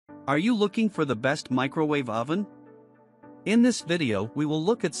Are you looking for the best microwave oven? In this video we will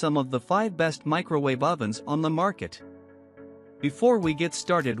look at some of the 5 best microwave ovens on the market. Before we get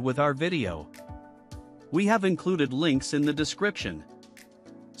started with our video, we have included links in the description.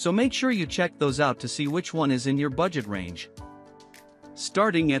 So make sure you check those out to see which one is in your budget range.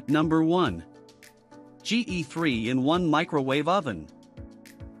 Starting at number 1. GE 3-in-1 Microwave Oven.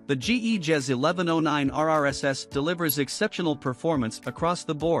 The GE GES 1109 RRSS delivers exceptional performance across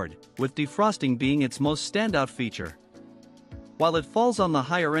the board, with defrosting being its most standout feature. While it falls on the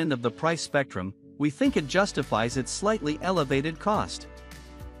higher end of the price spectrum, we think it justifies its slightly elevated cost.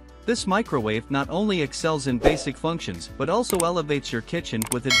 This microwave not only excels in basic functions but also elevates your kitchen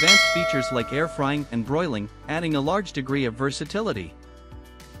with advanced features like air frying and broiling, adding a large degree of versatility.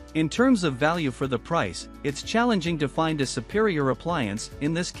 In terms of value for the price, it's challenging to find a superior appliance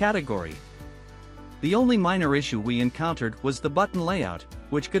in this category. The only minor issue we encountered was the button layout,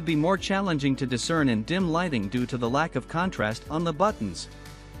 which could be more challenging to discern in dim lighting due to the lack of contrast on the buttons.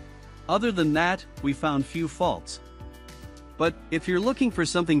 Other than that, we found few faults. But if you're looking for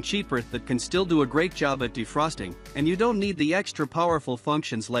something cheaper that can still do a great job at defrosting, and you don't need the extra powerful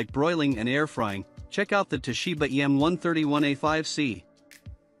functions like broiling and air frying, check out the Toshiba EM131A5C.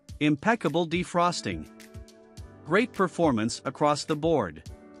 Impeccable defrosting. Great performance across the board.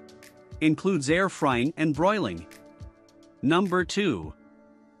 Includes air frying and broiling. Number 2.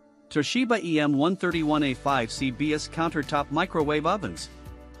 Toshiba EM131A5C BS Countertop Microwave Ovens.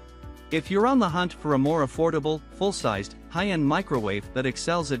 If you're on the hunt for a more affordable, full-sized, high-end microwave that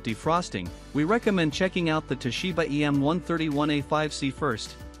excels at defrosting, we recommend checking out the Toshiba EM131A5C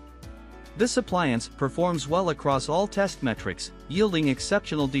first. This appliance performs well across all test metrics, yielding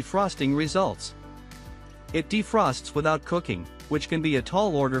exceptional defrosting results. It defrosts without cooking, which can be a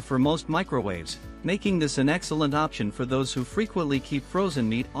tall order for most microwaves, making this an excellent option for those who frequently keep frozen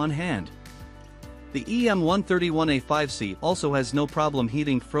meat on hand. The EM131A5C also has no problem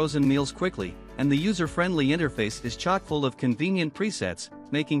heating frozen meals quickly, and the user-friendly interface is chock full of convenient presets,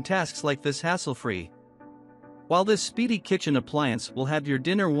 making tasks like this hassle-free. While this speedy kitchen appliance will have your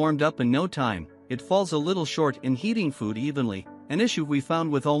dinner warmed up in no time, it falls a little short in heating food evenly, an issue we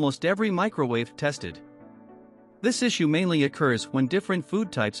found with almost every microwave tested. This issue mainly occurs when different food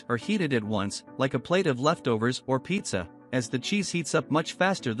types are heated at once, like a plate of leftovers or pizza, as the cheese heats up much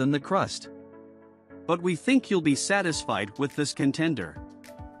faster than the crust. But we think you'll be satisfied with this contender.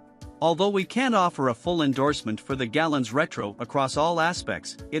 Although we can't offer a full endorsement for the Gallons Retro across all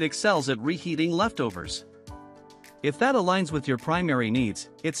aspects, it excels at reheating leftovers. If that aligns with your primary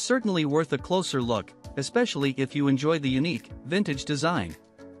needs, it's certainly worth a closer look, especially if you enjoy the unique, vintage design.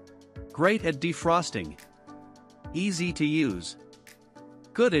 Great at defrosting. Easy to use.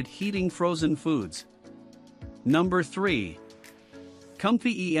 Good at heating frozen foods. Number 3.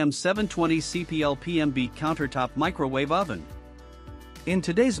 Comfy EM720 CPL PMB Countertop Microwave Oven. In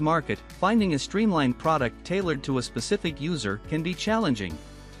today's market, finding a streamlined product tailored to a specific user can be challenging.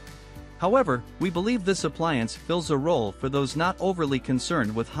 However, we believe this appliance fills a role for those not overly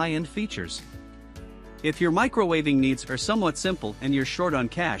concerned with high-end features. If your microwaving needs are somewhat simple and you're short on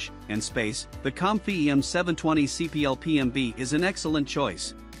cash and space, the Comfy EM720 CPL PMB is an excellent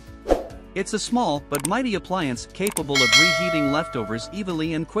choice. It's a small but mighty appliance capable of reheating leftovers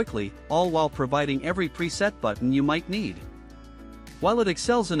evenly and quickly, all while providing every preset button you might need. While it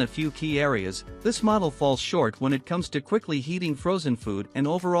excels in a few key areas, this model falls short when it comes to quickly heating frozen food and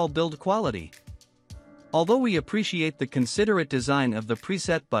overall build quality. Although we appreciate the considerate design of the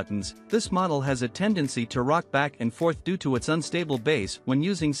preset buttons, this model has a tendency to rock back and forth due to its unstable base when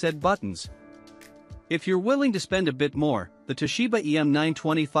using said buttons. If you're willing to spend a bit more, the Toshiba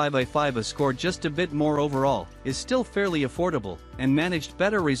EM925i5 scored just a bit more overall, is still fairly affordable, and managed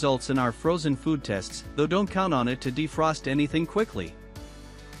better results in our frozen food tests, though don't count on it to defrost anything quickly.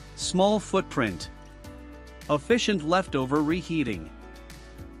 Small footprint. Efficient leftover reheating.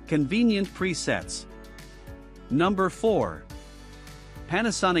 Convenient presets. Number 4.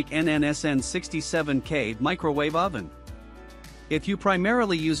 Panasonic NNSN67K Microwave Oven. If you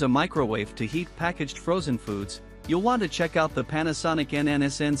primarily use a microwave to heat packaged frozen foods, you'll want to check out the Panasonic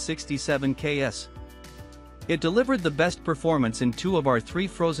NNSN67KS. It delivered the best performance in 2 of our 3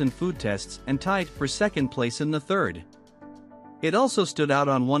 frozen food tests and tied for second place in the third. It also stood out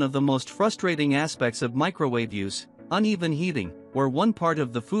on one of the most frustrating aspects of microwave use, uneven heating, where one part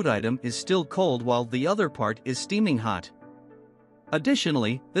of the food item is still cold while the other part is steaming hot.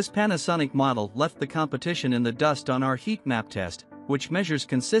 Additionally, this Panasonic model left the competition in the dust on our heat map test, which measures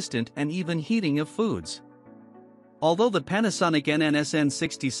consistent and even heating of foods. Although the Panasonic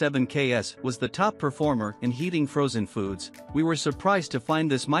NNSN67KS was the top performer in heating frozen foods, we were surprised to find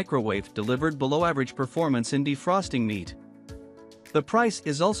this microwave delivered below average performance in defrosting meat. The price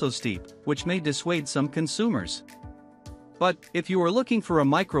is also steep, which may dissuade some consumers. But, if you are looking for a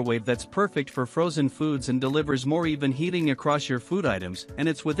microwave that's perfect for frozen foods and delivers more even heating across your food items, and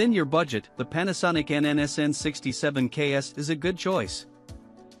it's within your budget, the Panasonic NNSN67KS is a good choice.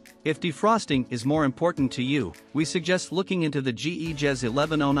 If defrosting is more important to you, we suggest looking into the GE GES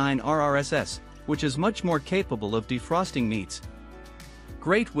 1109 RRSS, which is much more capable of defrosting meats.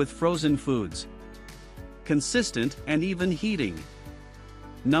 Great with frozen foods. Consistent and even heating.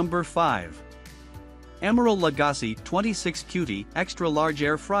 Number 5. Emeril Lagasse 26QT Extra Large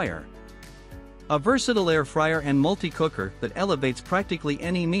Air Fryer. A versatile air fryer and multi-cooker that elevates practically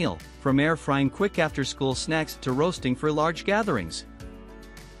any meal, from air frying quick after-school snacks to roasting for large gatherings.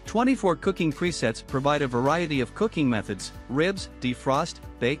 24 cooking presets provide a variety of cooking methods: ribs, defrost,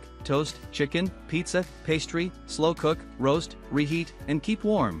 bake, toast, chicken, pizza, pastry, slow cook, roast, reheat, and keep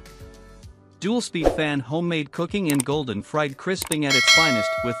warm. Dual-speed fan homemade cooking in golden fried crisping at its finest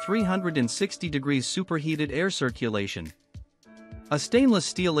with 360 degrees superheated air circulation. A stainless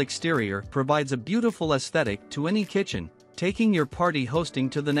steel exterior provides a beautiful aesthetic to any kitchen, taking your party hosting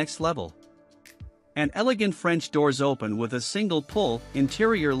to the next level. An elegant French doors open with a single pull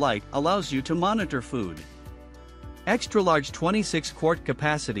interior light allows you to monitor food. Extra large 26-quart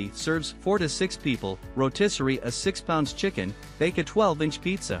capacity serves 4 to 6 people, rotisserie a 6-pound chicken, bake a 12-inch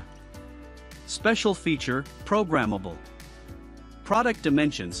pizza. Special feature, programmable. Product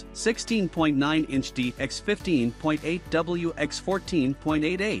dimensions, 16.9-inch D x 15.8 W x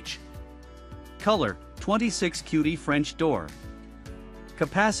 14.8 H. Color, 26QT French door.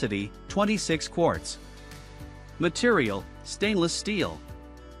 Capacity, 26 quarts. Material, stainless steel.